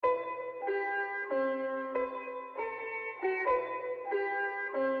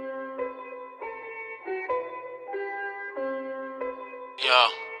Yo,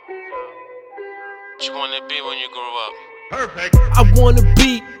 what you wanna be when you grow up? Perfect. I wanna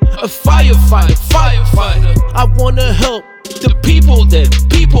be a firefighter. I wanna help the people then.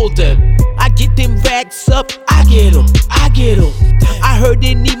 I get them racks up, I get them. I heard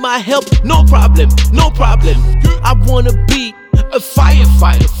they need my help, no problem. I wanna be a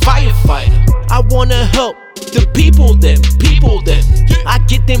firefighter. I wanna help the people then. I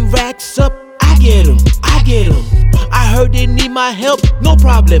get them racks up, I get them. I heard they need my help, no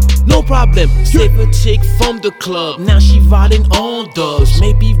problem. Save a chick from the club, now she riding on dubs.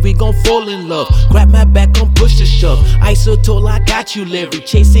 Maybe we gon' fall in love. Grab my back and push the shove. Isotol, I got you, Larry.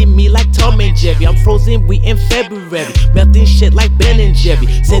 Chasing me like Tom and Jerry. I'm frozen, we in February. Melting shit like Ben and Jerry.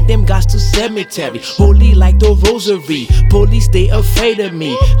 Send them guys to cemetery. Holy like the rosary. Police, they afraid of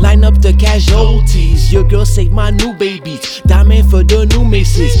me. Line up the casualties. Your girl save my new babies. Diamond for the new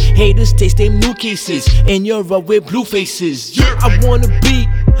maces. Haters taste them new cases. And you're up with blue faces. I wanna be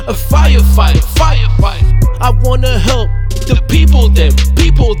a firefighter. I wanna help the people then.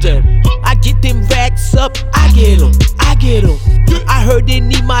 I get them racks up, I get them. I heard they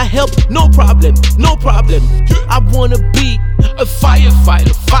need my help, no problem. I wanna be a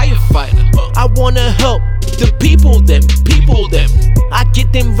firefighter. I wanna help the people then. I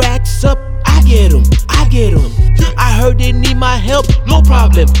get them racks up, I get them. I heard they need my help, no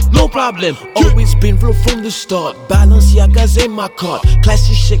problem. Always been real from the start. Balenciaga's in my cart.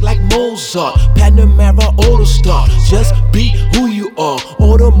 Classic shit like Mozart. Panamera All-Star. Just be who you are.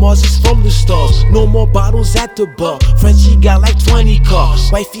 AuDeMaRz is from the stars. No more bottles at the bar. Frenchie got like 20 cars.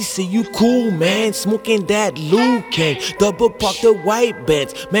 Wifey say you cool, man. Smoking that Lucan. Double park the white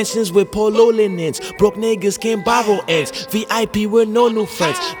Benz. Mansions with polo linens. Broke niggas can't borrow ends. VIP with no new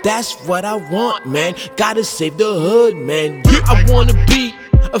friends. That's what I want, man. Gotta save the hood, man. I wanna be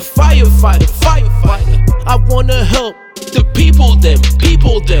a firefighter. I wanna help the people then.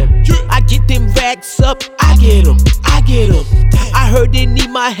 I get them racks up, I get them. I heard they need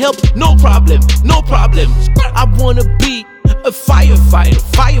my help, no problem. I wanna be a firefighter.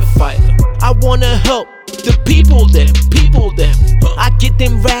 I wanna help the people then. I get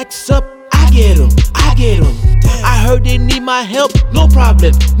them racks up, I get them. I heard they need my help, no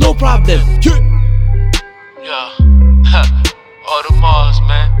problem. Yo, AuDeMaRz,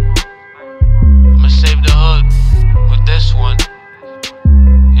 man. I'ma save the hood with this one.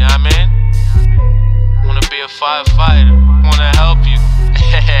 You know what I mean? Wanna be a firefighter, wanna help you.